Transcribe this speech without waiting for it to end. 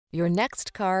Your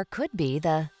next car could be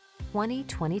the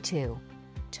 2022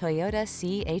 Toyota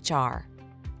CHR.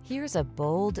 Here's a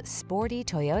bold, sporty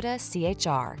Toyota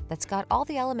CHR that's got all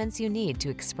the elements you need to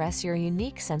express your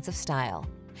unique sense of style.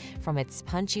 From its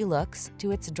punchy looks,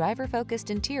 to its driver-focused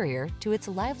interior, to its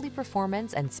lively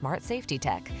performance and smart safety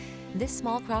tech, this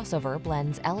small crossover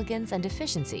blends elegance and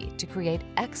efficiency to create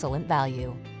excellent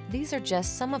value. These are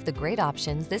just some of the great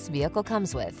options this vehicle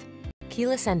comes with: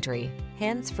 keyless entry,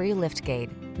 hands-free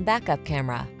liftgate, backup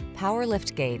camera, power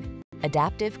liftgate,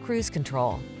 adaptive cruise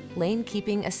control, lane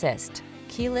keeping assist,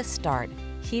 keyless start,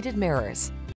 heated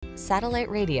mirrors, satellite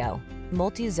radio,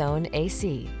 multi-zone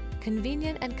AC.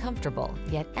 Convenient and comfortable,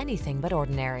 yet anything but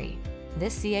ordinary.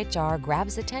 This CHR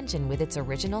grabs attention with its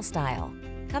original style.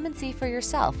 Come and see for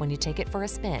yourself when you take it for a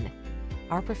spin.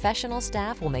 Our professional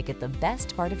staff will make it the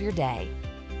best part of your day.